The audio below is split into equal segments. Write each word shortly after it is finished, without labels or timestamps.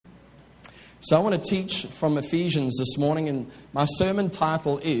So I want to teach from Ephesians this morning, and my sermon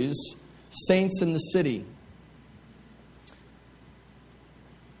title is Saints in the City.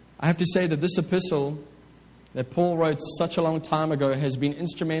 I have to say that this epistle that Paul wrote such a long time ago has been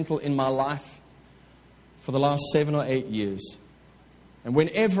instrumental in my life for the last 7 or 8 years. And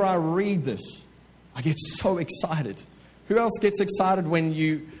whenever I read this, I get so excited. Who else gets excited when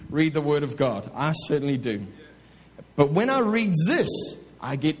you read the Word of God? I certainly do. But when I read this,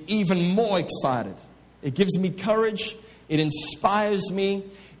 I get even more excited. It gives me courage. It inspires me.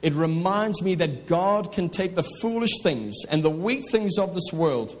 It reminds me that God can take the foolish things and the weak things of this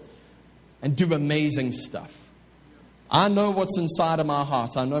world and do amazing stuff. I know what's inside of my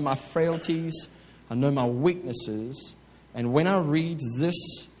heart. I know my frailties. I know my weaknesses. And when I read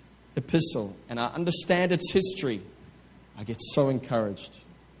this epistle and I understand its history, I get so encouraged.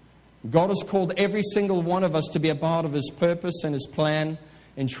 God has called every single one of us to be a part of His purpose and His plan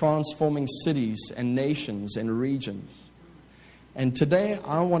in transforming cities and nations and regions. And today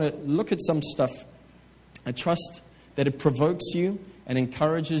I want to look at some stuff. I trust that it provokes you and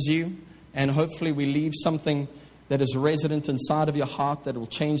encourages you, and hopefully we leave something that is resident inside of your heart that will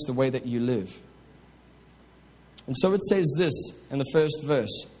change the way that you live. And so it says this in the first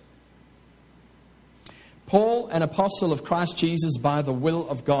verse. Paul, an apostle of Christ Jesus by the will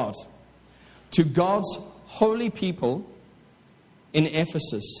of God, to God's holy people in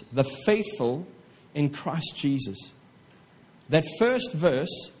Ephesus, the faithful in Christ Jesus. That first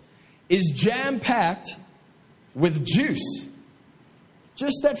verse is jam-packed with juice.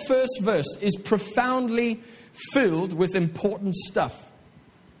 Just that first verse is profoundly filled with important stuff.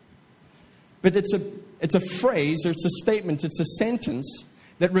 But it's a phrase, or it's a statement, it's a sentence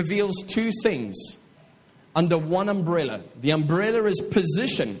that reveals two things under one umbrella. The umbrella is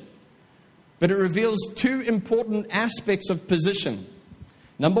position, but it reveals two important aspects of position.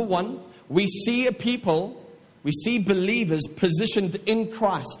 Number one, we see a people, we see believers positioned in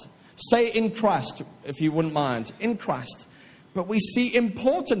Christ. Say in Christ, if you wouldn't mind, in Christ. But we see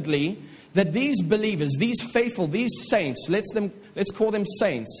importantly that these believers, these faithful, these saints, let's call them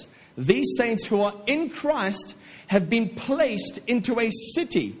saints. These saints who are in Christ have been placed into a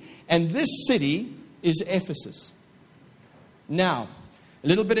city, and this city is Ephesus. Now, a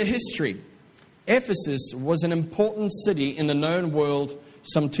little bit of history. Ephesus was an important city in the known world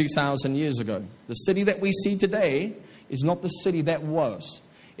some 2,000 years ago. The city that we see today is not the city that was.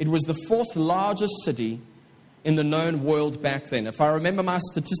 It was the fourth largest city in the known world back then. If I remember my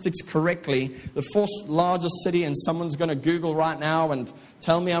statistics correctly, the fourth largest city, and someone's going to Google right now and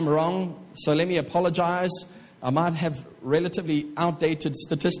tell me I'm wrong, so let me apologize. I might have relatively outdated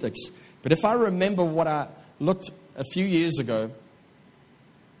statistics. But if I remember what I looked a few years ago,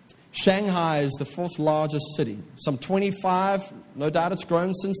 Shanghai is the fourth largest city. Some 25, no doubt it's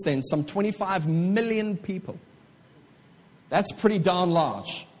grown since then, some 25 million people. That's pretty darn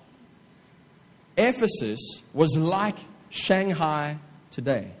large. Ephesus was like Shanghai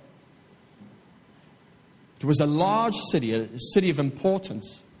today. It was a large city, a city of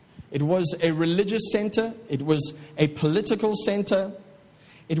importance. It was a religious center. It was a political center.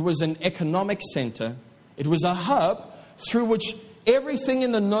 It was an economic center. It was a hub through which everything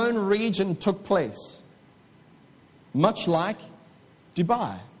in the known region took place. Much like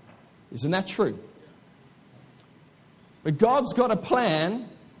Dubai. Isn't that true? But God's got a plan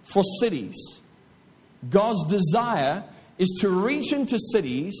for cities. God's desire is to reach into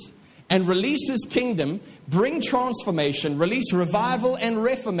cities and release His kingdom, bring transformation, release revival and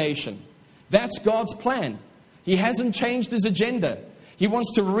reformation. That's God's plan. He hasn't changed His agenda. He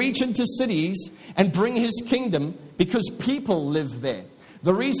wants to reach into cities and bring His kingdom because people live there.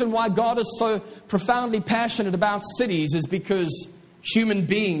 The reason why God is so profoundly passionate about cities is because human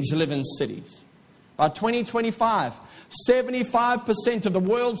beings live in cities. By 2025, 75% of the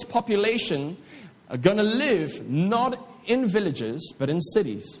world's population are going to live not in villages, but in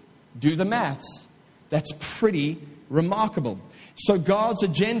cities. Do the maths. That's pretty remarkable. So God's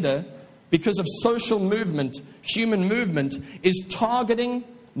agenda, because of social movement, human movement, is targeting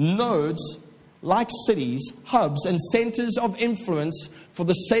nodes like cities, hubs, and centers of influence for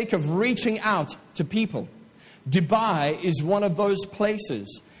the sake of reaching out to people. Dubai is one of those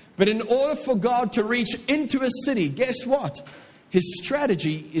places. But in order for God to reach into a city, guess what? His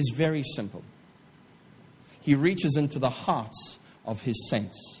strategy is very simple. He reaches into the hearts of His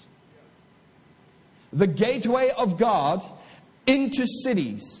saints. The gateway of God into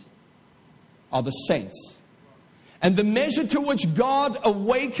cities are the saints. And the measure to which God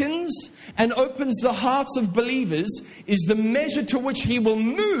awakens and opens the hearts of believers is the measure to which He will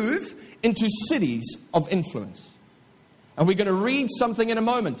move into cities of influence. And we're going to read something in a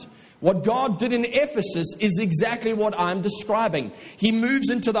moment. What God did in Ephesus is exactly what I'm describing. He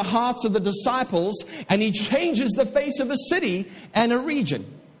moves into the hearts of the disciples and He changes the face of a city and a region.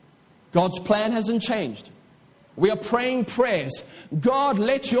 God's plan hasn't changed. We are praying prayers. God,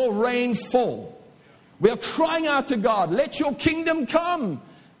 let your rain fall. We are crying out to God, let your kingdom come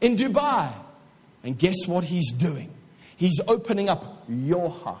in Dubai. And guess what He's doing? He's opening up your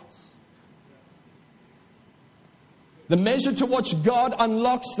hearts. The measure to which God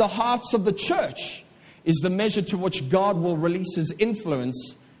unlocks the hearts of the church is the measure to which God will release His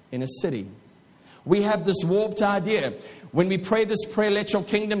influence in a city. We have this warped idea. When we pray this prayer, let your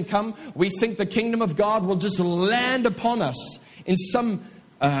kingdom come, we think the kingdom of God will just land upon us in some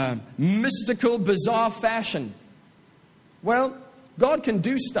mystical, bizarre fashion. Well, God can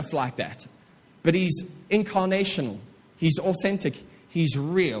do stuff like that, but He's incarnational. He's authentic. He's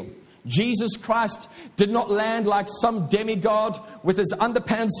real. Jesus Christ did not land like some demigod with his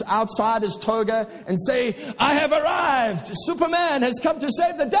underpants outside his toga and say, I have arrived. Superman has come to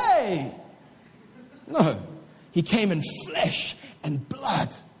save the day. No, He came in flesh and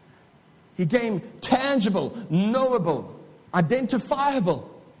blood. He came tangible, knowable, identifiable.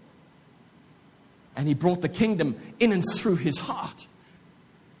 And He brought the kingdom in and through His heart.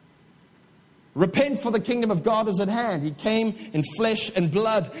 Repent, for the kingdom of God is at hand. He came in flesh and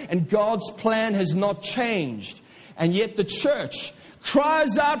blood, and God's plan has not changed. And yet the church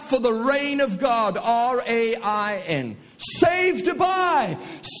cries out for the reign of God, R-A-I-N. Save Dubai,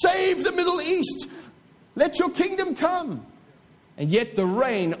 save the Middle East. Let your kingdom come. And yet the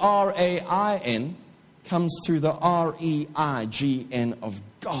reign, R-A-I-N, comes through the R-E-I-G-N of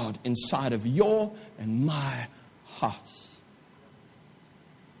God inside of your and my hearts.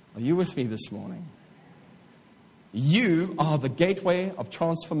 Are you with me this morning? You are the gateway of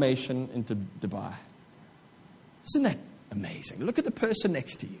transformation into Dubai. Isn't that amazing? Look at the person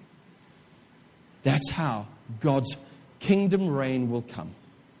next to you. That's how God's kingdom reign will come.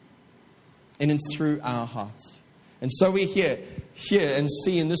 In and through our hearts. And so we hear and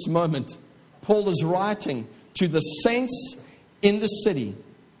see in this moment, Paul is writing to the saints in the city.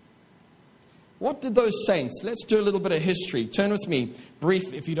 What did those saints? Let's do a little bit of history. Turn with me,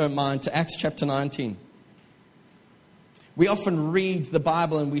 brief if you don't mind, to Acts chapter 19. We often read the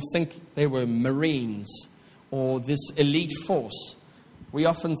Bible and we think they were Marines or this elite force. We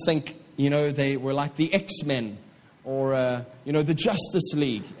often think, they were like the X-Men or, the Justice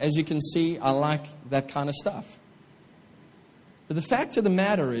League. As you can see, I like that kind of stuff. But the fact of the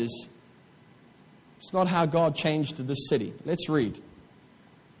matter is, it's not how God changed this city. Let's read.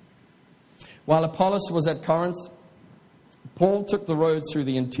 While Apollos was at Corinth, Paul took the road through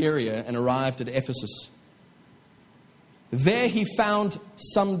the interior and arrived at Ephesus. There he found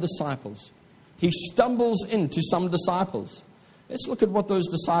some disciples. He stumbles into some disciples. Let's look at what those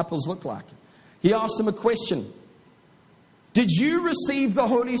disciples look like. He asked them a question. Did you receive the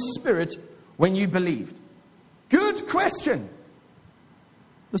Holy Spirit when you believed? Good question.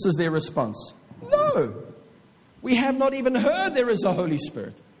 This is their response. No, we have not even heard there is a Holy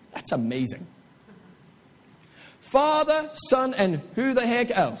Spirit. That's amazing. Father, Son, and who the heck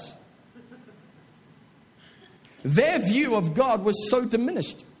else? Their view of God was so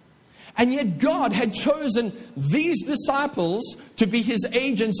diminished. And yet God had chosen these disciples to be His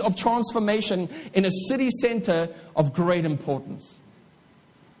agents of transformation in a city center of great importance.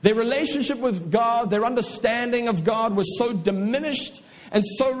 Their relationship with God, their understanding of God was so diminished and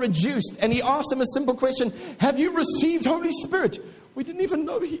so reduced. And He asked them a simple question. Have you received Holy Spirit? We didn't even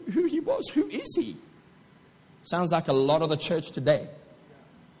know who He was. Who is He? Sounds like a lot of the church today.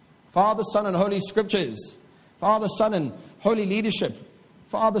 Father, Son, and Holy Scriptures. Father, Son, and Holy Leadership.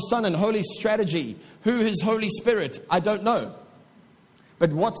 Father, Son, and Holy Strategy. Who is Holy Spirit? I don't know.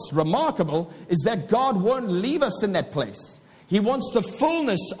 But what's remarkable is that God won't leave us in that place. He wants the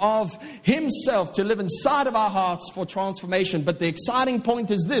fullness of Himself to live inside of our hearts for transformation. But the exciting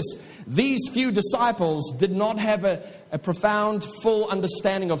point is this. These few disciples did not have a profound, full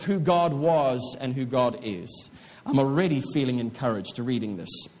understanding of who God was and who God is. I'm already feeling encouraged to reading this.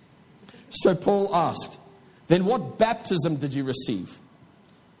 So Paul asked, then what baptism did you receive?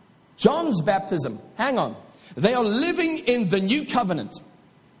 John's baptism. Hang on. They are living in the new covenant.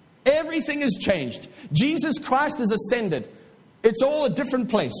 Everything has changed. Jesus Christ has ascended. It's all a different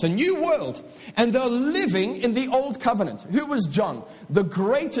place, a new world. And they're living in the old covenant. Who was John? The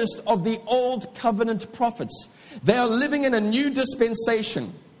greatest of the old covenant prophets. They are living in a new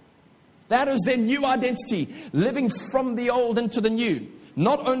dispensation. That is their new identity, living from the old into the new.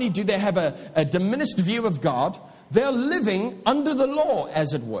 Not only do they have a diminished view of God, they're living under the law,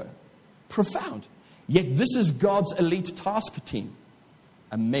 as it were. Profound. Yet this is God's elite task team.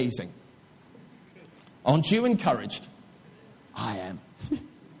 Amazing. Aren't you encouraged? I am.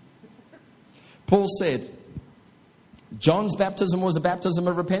 Paul said, John's baptism was a baptism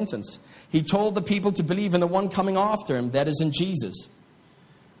of repentance. He told the people to believe in the one coming after him, that is in Jesus.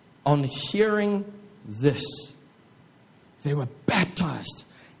 On hearing this, they were baptized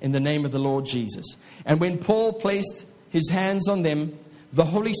in the name of the Lord Jesus. And when Paul placed his hands on them, the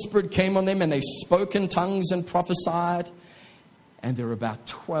Holy Spirit came on them and they spoke in tongues and prophesied. And there were about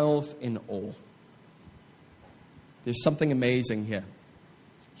 12 in all. There's something amazing here.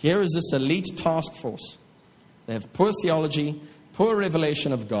 Here is this elite task force. They have poor theology, poor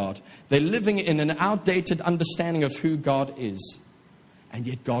revelation of God. They're living in an outdated understanding of who God is. And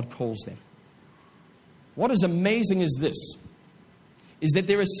yet God calls them. What is amazing is this, is that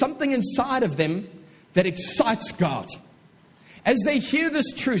there is something inside of them that excites God. As they hear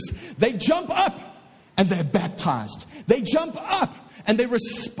this truth, they jump up and they're baptized. They jump up and they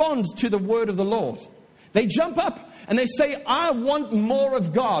respond to the word of the Lord. They jump up and they say, I want more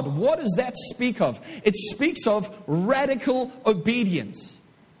of God. What does that speak of? It speaks of radical obedience.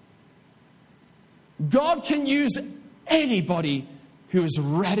 God can use anybody who is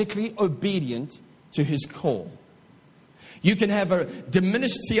radically obedient to his call. You can have a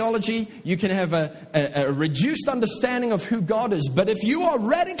diminished theology. You can have a reduced understanding of who God is. But if you are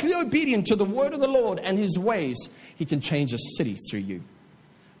radically obedient to the word of the Lord and his ways, he can change a city through you.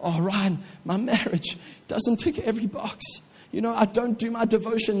 Oh, Ryan, my marriage doesn't tick every box. I don't do my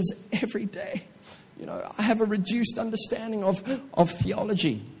devotions every day. I have a reduced understanding of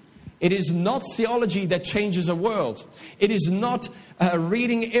theology. It is not theology that changes a world. It is not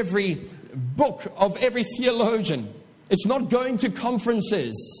reading every book of every theologian. It's not going to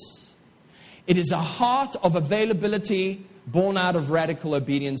conferences. It is a heart of availability born out of radical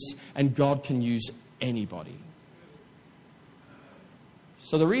obedience, and God can use anybody.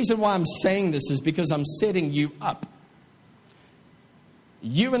 So the reason why I'm saying this is because I'm setting you up.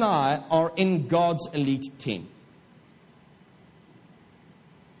 You and I are in God's elite team.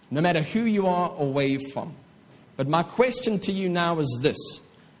 No matter who you are or where you're from. But my question to you now is this.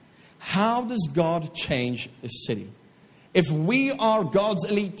 How does God change this city? If we are God's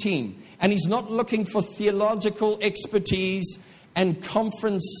elite team, and he's not looking for theological expertise and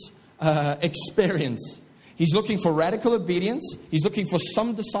conference experience. He's looking for radical obedience. He's looking for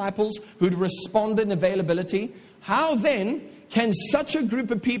some disciples who'd respond in availability. How then can such a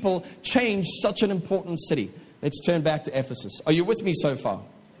group of people change such an important city? Let's turn back to Ephesus. Are you with me so far?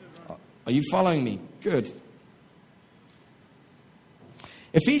 Are you following me? Good.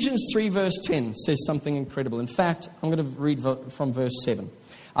 Ephesians 3 verse 10 says something incredible. In fact, I'm going to read from verse 7.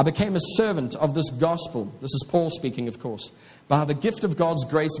 I became a servant of this gospel. This is Paul speaking, of course. By the gift of God's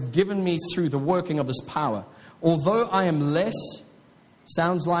grace given me through the working of his power. Although I am less,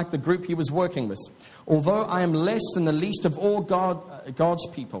 sounds like the group he was working with. Although I am less than the least of all God's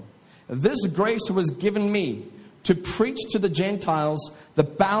people. This grace was given me to preach to the Gentiles the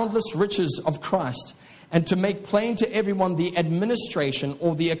boundless riches of Christ. And to make plain to everyone the administration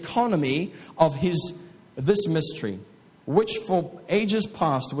or the economy of this mystery, which for ages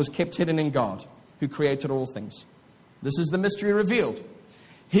past was kept hidden in God, who created all things. This is the mystery revealed.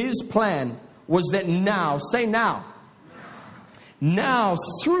 His plan was that now, say now, now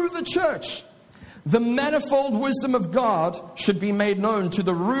through the church, the manifold wisdom of God should be made known to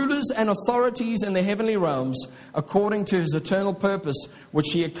the rulers and authorities in the heavenly realms according to his eternal purpose, which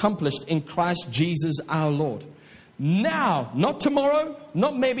he accomplished in Christ Jesus our Lord. Now, not tomorrow,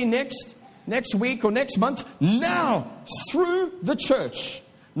 not maybe next week or next month. Now, through the church,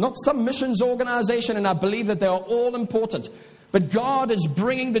 not some missions organization, and I believe that they are all important. But God is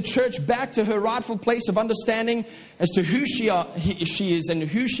bringing the church back to her rightful place of understanding as to who she is and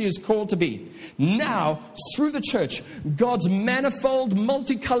who she is called to be. Now, through the church, God's manifold,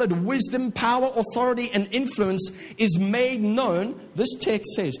 multicolored wisdom, power, authority, and influence is made known, this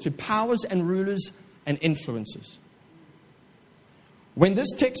text says, to powers and rulers and influencers. When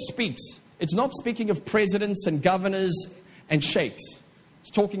this text speaks, it's not speaking of presidents and governors and sheikhs.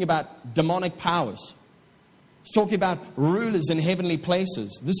 It's talking about demonic powers. It's talking about rulers in heavenly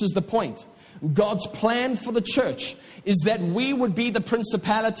places. This is the point. God's plan for the church is that we would be the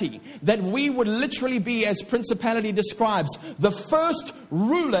principality, that we would literally be, as principality describes, the first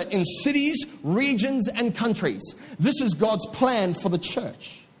ruler in cities, regions, and countries. This is God's plan for the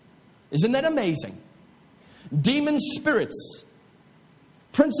church. Isn't that amazing? Demon spirits,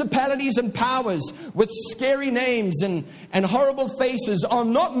 principalities and powers with scary names and horrible faces are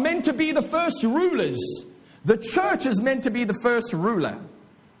not meant to be the first rulers. The church is meant to be the first ruler.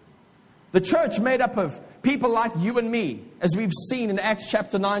 The church made up of people like you and me, as we've seen in Acts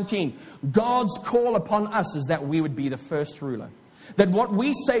chapter 19. God's call upon us is that we would be the first ruler. That what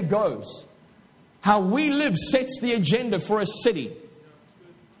we say goes. How we live sets the agenda for a city.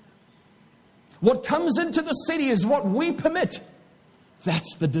 What comes into the city is what we permit.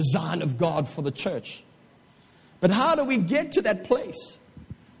 That's the design of God for the church. But how do we get to that place?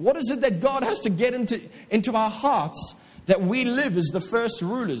 What is it that God has to get into our hearts that we live as the first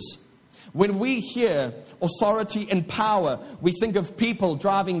rulers? When we hear authority and power, we think of people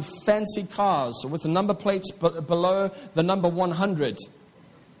driving fancy cars with the number plates below the number 100.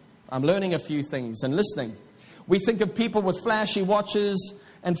 I'm learning a few things and listening. We think of people with flashy watches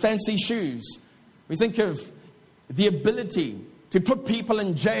and fancy shoes. We think of the ability to put people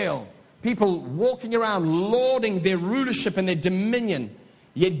in jail. People walking around lauding their rulership and their dominion.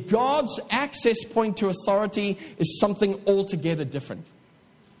 Yet God's access point to authority is something altogether different.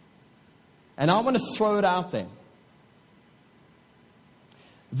 And I want to throw it out there.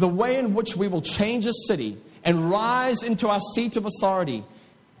 The way in which we will change a city and rise into our seat of authority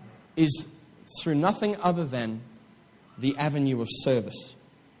is through nothing other than the avenue of service.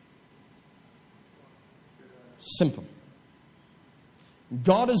 Simple.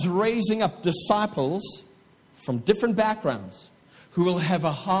 God is raising up disciples from different backgrounds who will have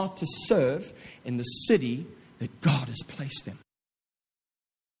a heart to serve in the city that God has placed them.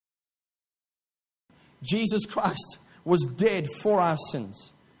 Jesus Christ was dead for our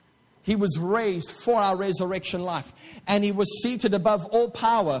sins. He was raised for our resurrection life. And He was seated above all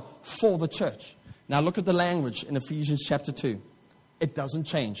power for the church. Now look at the language in Ephesians chapter 2. It doesn't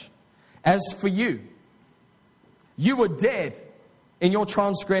change. As for you, you were dead in your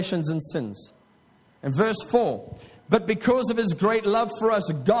transgressions and sins. And verse 4, but because of His great love for us,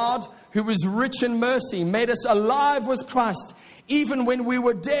 God, who is rich in mercy, made us alive with Christ, even when we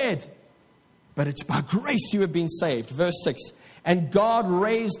were dead. But it's by grace you have been saved. Verse 6, and God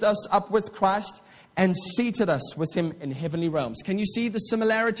raised us up with Christ and seated us with Him in heavenly realms. Can you see the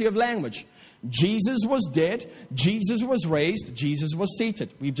similarity of language? Jesus was dead, Jesus was raised, Jesus was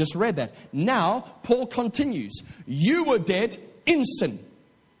seated. We've just read that. Now, Paul continues. You were dead in sin.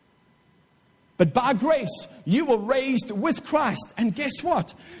 But by grace, you were raised with Christ. And guess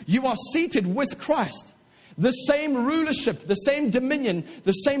what? You are seated with Christ. The same rulership, the same dominion,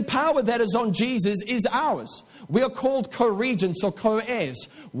 the same power that is on Jesus is ours. We are called co-regents or co-heirs.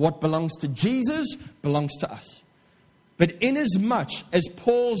 What belongs to Jesus belongs to us. But inasmuch as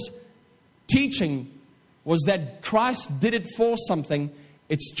Paul's teaching was that Christ did it for something,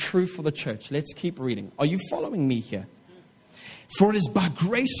 it's true for the church. Let's keep reading. Are you following me here? For it is by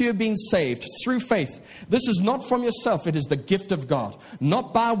grace you have been saved through faith. This is not from yourself, it is the gift of God.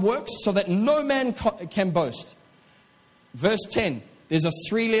 Not by works, so that no man can boast. Verse 10, there's a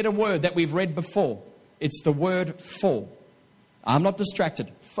 3-letter word that we've read before. It's the word for. I'm not distracted.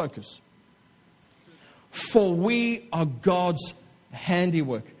 Focus. For we are God's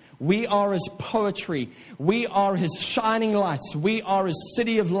handiwork. We are His poetry. We are His shining lights. We are His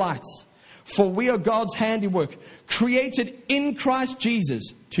city of lights. For we are God's handiwork, created in Christ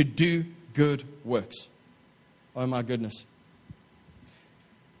Jesus to do good works. Oh my goodness.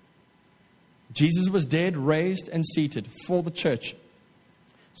 Jesus was dead, raised, and seated for the church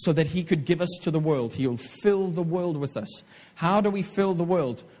so that He could give us to the world. He will fill the world with us. How do we fill the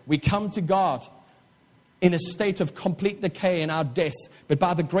world? We come to God in a state of complete decay in our death, but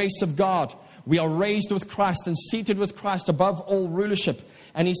by the grace of God, we are raised with Christ and seated with Christ above all rulership.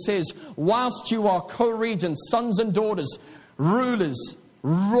 And He says, whilst you are co-regents, sons and daughters, rulers,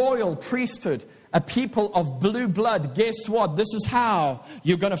 royal priesthood, a people of blue blood, guess what? This is how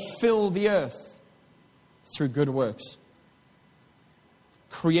you're going to fill the earth, through good works.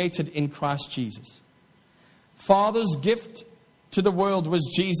 Created in Christ Jesus. Father's gift to the world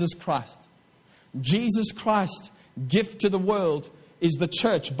was Jesus Christ. Jesus Christ's gift to the world is the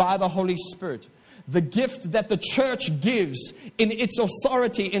church by the Holy Spirit. The gift that the church gives in its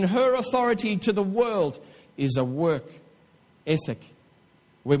authority, in her authority to the world, is a work ethic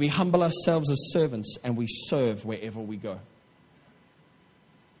where we humble ourselves as servants and we serve wherever we go.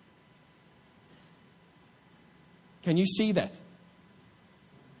 Can you see that?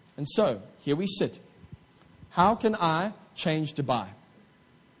 And so, here we sit. How can I change Dubai?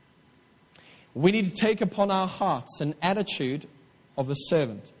 We need to take upon our hearts an attitude of the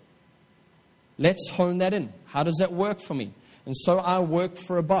servant. Let's hone that in. How does that work for me? And so I work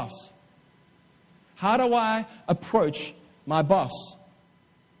for a boss. How do I approach my boss?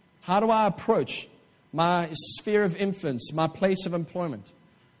 How do I approach my sphere of influence, my place of employment?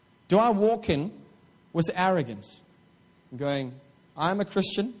 Do I walk in with arrogance, going, I'm a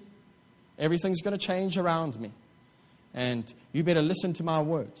Christian, Everything's going to change around me. And you better listen to my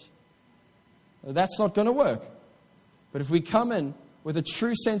words. That's not going to work. But if we come in with a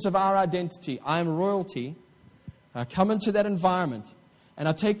true sense of our identity, I am royalty, I come into that environment, and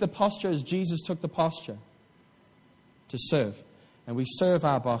I take the posture as Jesus took the posture to serve. And we serve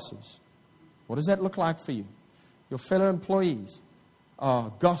our bosses. What does that look like for you? Your fellow employees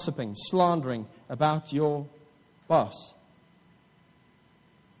are gossiping, slandering about your boss.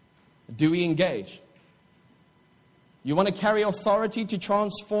 Do we engage? You want to carry authority to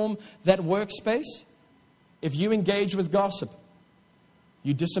transform that workspace? If you engage with gossip,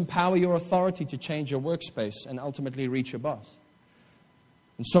 you disempower your authority to change your workspace and ultimately reach your boss.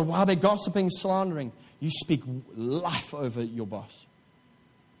 And so while they're gossiping, slandering, you speak life over your boss.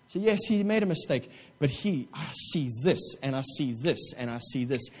 So yes, he made a mistake, but I see this, and I see this, and I see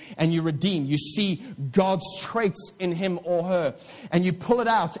this. And you redeem. You see God's traits in him or her. And you pull it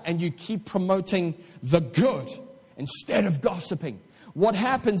out, and you keep promoting the good instead of gossiping. What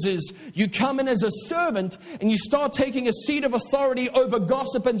happens is you come in as a servant, and you start taking a seat of authority over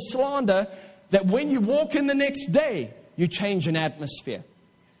gossip and slander, that when you walk in the next day, you change an atmosphere.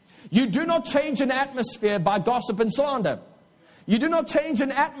 You do not change an atmosphere by gossip and slander. You do not change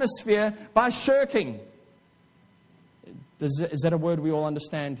an atmosphere by shirking. Is that a word we all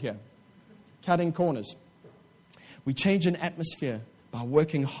understand here? Cutting corners. We change an atmosphere by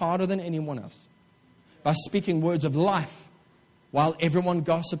working harder than anyone else. By speaking words of life while everyone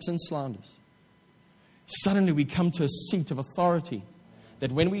gossips and slanders. Suddenly we come to a seat of authority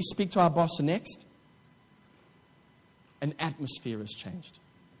that when we speak to our boss next, an atmosphere has changed.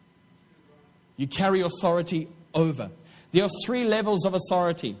 You carry authority over. There are 3 levels of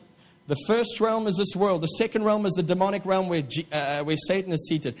authority. The first realm is this world. The second realm is the demonic realm where Satan is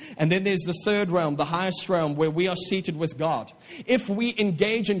seated. And then there's the third realm, the highest realm, where we are seated with God. If we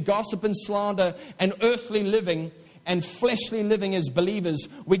engage in gossip and slander and earthly living and fleshly living as believers,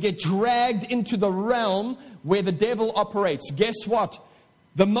 we get dragged into the realm where the devil operates. Guess what?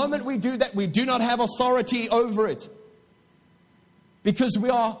 The moment we do that, we do not have authority over it. Because we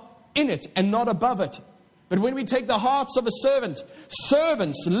are in it and not above it. But when we take the hearts of a servant,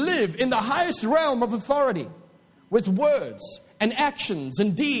 servants live in the highest realm of authority with words and actions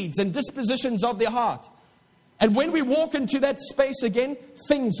and deeds and dispositions of their heart. And when we walk into that space again,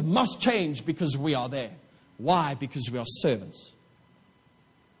 things must change because we are there. Why? Because we are servants.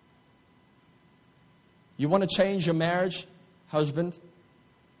 You want to change your marriage, husband?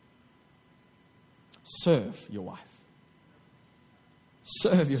 Serve your wife.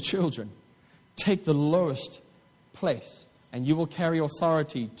 Serve your children. Take the lowest place, and you will carry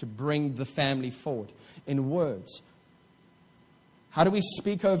authority to bring the family forward in words. How do we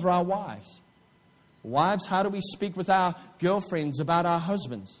speak over our wives? Wives, how do we speak with our girlfriends about our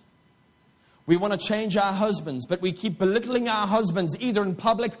husbands? We want to change our husbands, but we keep belittling our husbands either in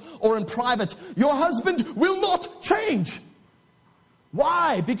public or in private. Your husband will not change.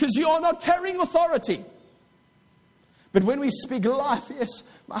 Why? Because you are not carrying authority. But when we speak life, yes,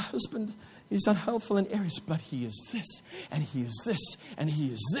 my husband, he's unhelpful in areas, but he is this, and he is this, and he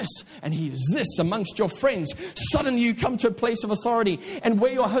is this, and he is this amongst your friends. Suddenly you come to a place of authority, and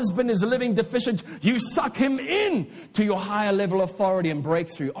where your husband is living deficient, you suck him in to your higher level of authority and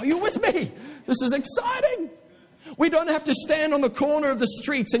breakthrough. Are you with me? This is exciting. We don't have to stand on the corner of the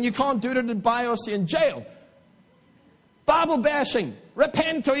streets, and you can't do it in Bios in jail. Bible bashing.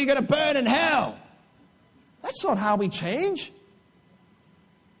 Repent or you're going to burn in hell. That's not how we change.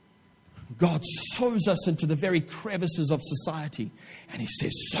 God sows us into the very crevices of society. And He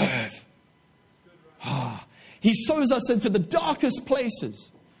says, serve. He sows us into the darkest places.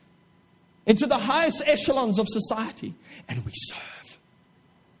 Into the highest echelons of society. And we serve.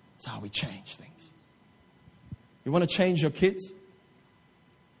 That's how we change things. You want to change your kids?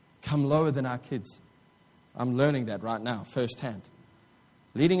 Come lower than our kids. I'm learning that right now, firsthand.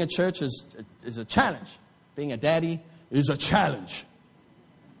 Leading a church is a challenge. Being a daddy is a challenge.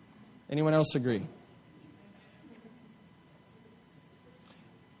 Anyone else agree?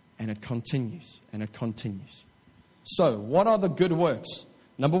 And it continues, and it continues. So, what are the good works?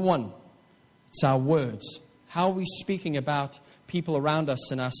 Number 1, it's our words. How are we speaking about people around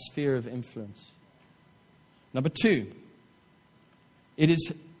us in our sphere of influence? Number 2, it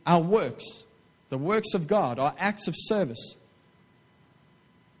is our works. The works of God, our acts of service.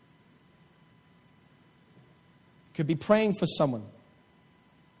 Could be praying for someone.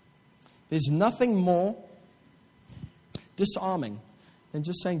 There's nothing more disarming than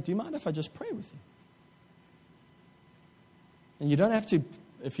just saying, do you mind if I just pray with you? And you don't have to,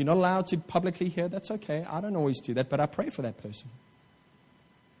 if you're not allowed to publicly hear, that's okay. I don't always do that, but I pray for that person.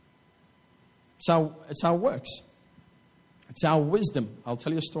 It's our works. It's our wisdom. I'll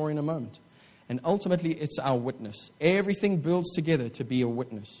tell you a story in a moment. And ultimately, it's our witness. Everything builds together to be a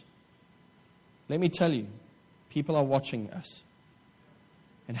witness. Let me tell you, people are watching us.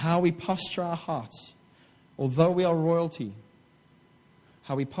 And how we posture our hearts, although we are royalty,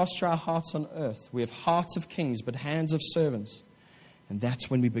 how we posture our hearts on earth. We have hearts of kings, but hands of servants. And that's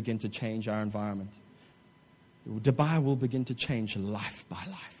when we begin to change our environment. Dubai will begin to change life by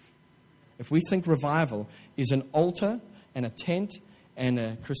life. If we think revival is an altar and a tent and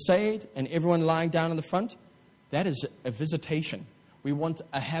a crusade and everyone lying down in the front, that is a visitation. We want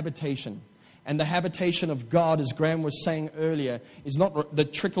a habitation. And the habitation of God, as Graham was saying earlier, is not the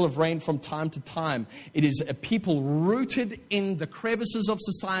trickle of rain from time to time. It is a people rooted in the crevices of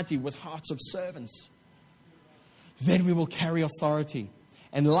society with hearts of servants. Then we will carry authority.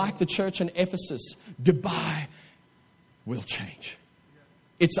 And like the church in Ephesus, Dubai will change.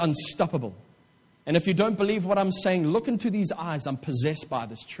 It's unstoppable. And if you don't believe what I'm saying, look into these eyes. I'm possessed by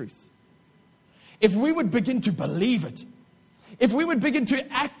this truth. If we would begin to believe it, if we would begin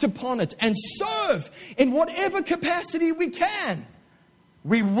to act upon it and serve in whatever capacity we can,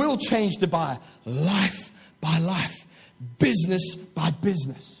 we will change Dubai life by life, business by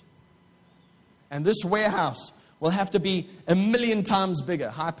business. And this warehouse will have to be 1,000,000 times bigger,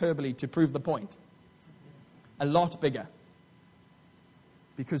 hyperbole to prove the point. A lot bigger.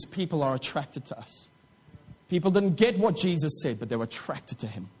 Because people are attracted to us. People didn't get what Jesus said, but they were attracted to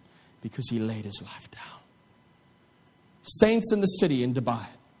Him because He laid His life down. Saints in the city in Dubai.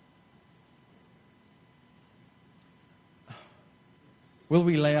 Will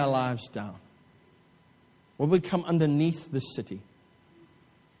we lay our lives down? Will we come underneath this city?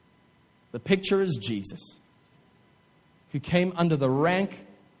 The picture is Jesus, who came under the rank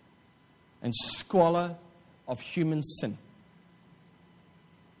and squalor of human sin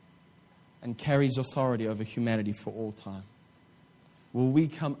and carries authority over humanity for all time. Will we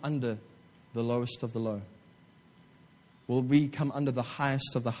come under the lowest of the low? Will we come under the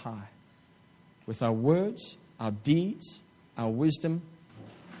highest of the high? With our words, our deeds, our wisdom.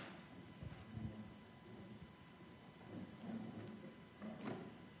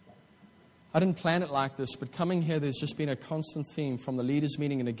 I didn't plan it like this, but coming here, there's just been a constant theme from the leaders'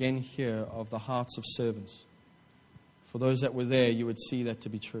 meeting and again here of the hearts of servants. For those that were there, you would see that to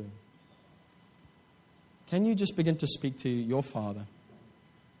be true. Can you just begin to speak to your Father?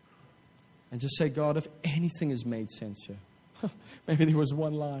 And just say, God, if anything has made sense here, maybe there was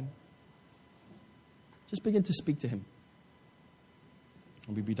one line. Just begin to speak to Him.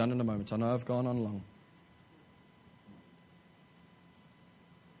 And we'll be done in a moment. I know I've gone on long.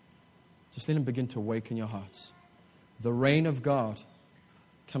 Just let Him begin to awaken your hearts. The reign of God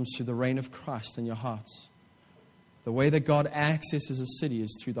comes through the reign of Christ in your hearts. The way that God accesses a city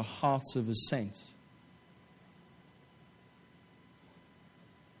is through the hearts of His saints.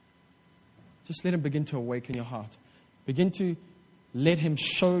 Just let Him begin to awaken your heart. Begin to let Him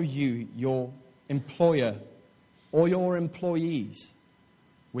show you your employer or your employees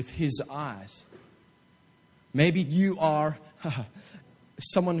with His eyes. Maybe you are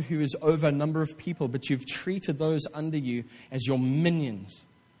someone who is over a number of people, but you've treated those under you as your minions.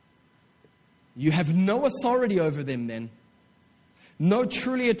 You have no authority over them then. No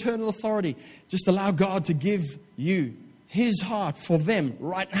truly eternal authority. Just allow God to give you His heart for them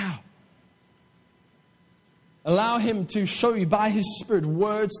right now. Allow Him to show you by His Spirit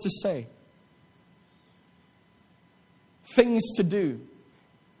words to say, things to do,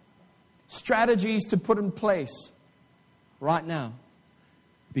 strategies to put in place right now.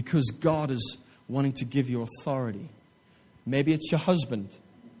 Because God is wanting to give you authority. Maybe it's your husband,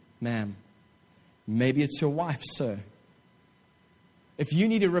 ma'am. Maybe it's your wife, sir. If you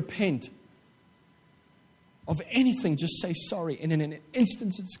need to repent of anything, just say sorry. And in an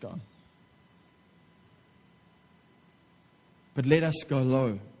instant, it's gone. But let us go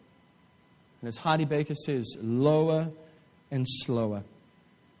low. And as Heidi Baker says, lower and slower.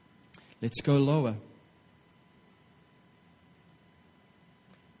 Let's go lower.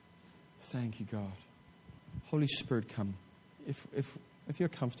 Thank you, God. Holy Spirit, come. If you're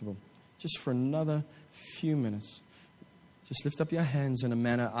comfortable, just for another few minutes, just lift up your hands in a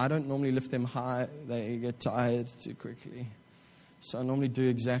manner. I don't normally lift them high. They get tired too quickly. So I normally do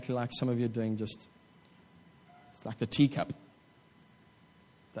exactly like some of you are doing. Just, it's like the teacup.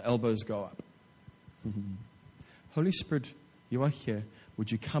 The elbows go up. Mm-hmm. Holy Spirit, you are here.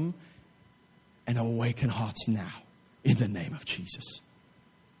 Would you come and awaken hearts now in the name of Jesus?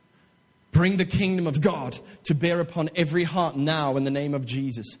 Bring the kingdom of God to bear upon every heart now in the name of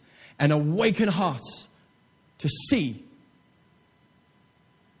Jesus. And awaken hearts to see,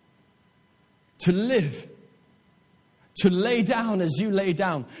 to live, to lay down as you lay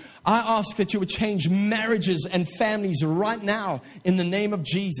down. I ask that you would change marriages and families right now in the name of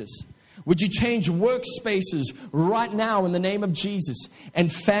Jesus. Would you change workspaces right now in the name of Jesus?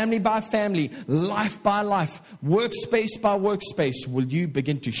 And family by family, life by life, workspace by workspace, will you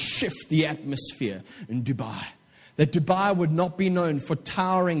begin to shift the atmosphere in Dubai? That Dubai would not be known for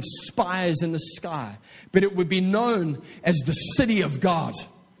towering spires in the sky, but it would be known as the city of God.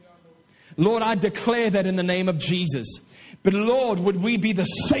 Lord, I declare that in the name of Jesus. But Lord, would we be the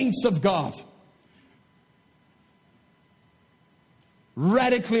saints of God?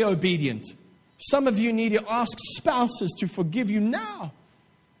 Radically obedient. Some of you need to ask spouses to forgive you now.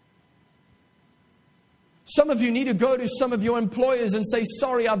 Some of you need to go to some of your employers and say,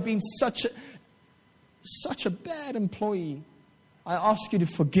 sorry, I've been such a bad employee. I ask you to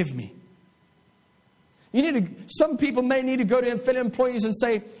forgive me. Some people may need to go to fellow employees and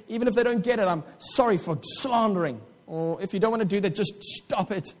say, even if they don't get it, I'm sorry for slandering. Or if you don't want to do that, just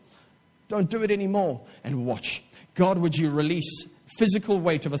stop it. Don't do it anymore. And watch. God, would you release physical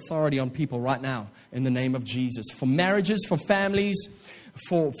weight of authority on people right now in the name of Jesus. For marriages, for families,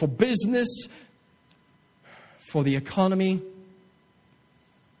 for business, for the economy,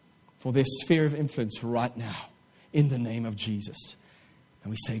 for their sphere of influence right now in the name of Jesus.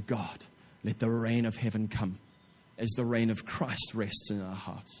 And we say, God, let the rain of heaven come as the rain of Christ rests in our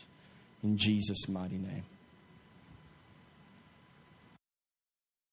hearts. In Jesus' mighty name.